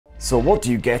So what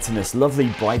do you get in this lovely,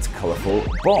 bright, colourful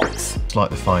box? It's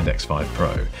like the Find X5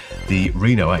 Pro. The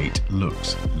Reno8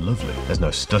 looks lovely. There's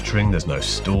no stuttering, there's no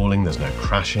stalling, there's no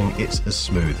crashing. It's as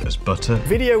smooth as butter.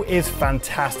 Video is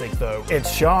fantastic though.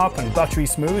 It's sharp and buttery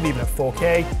smooth even at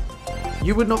 4K.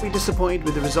 You would not be disappointed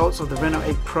with the results of the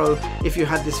Reno8 Pro if you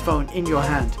had this phone in your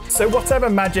hand. So whatever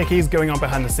magic is going on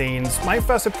behind the scenes, my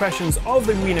first impressions of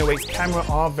the Reno8's camera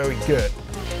are very good.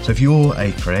 So if you're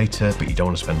a creator but you don't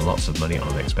want to spend lots of money on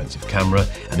an expensive camera,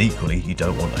 and equally you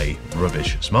don't want a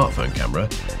rubbish smartphone camera,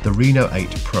 the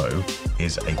Reno8 Pro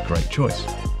is a great choice.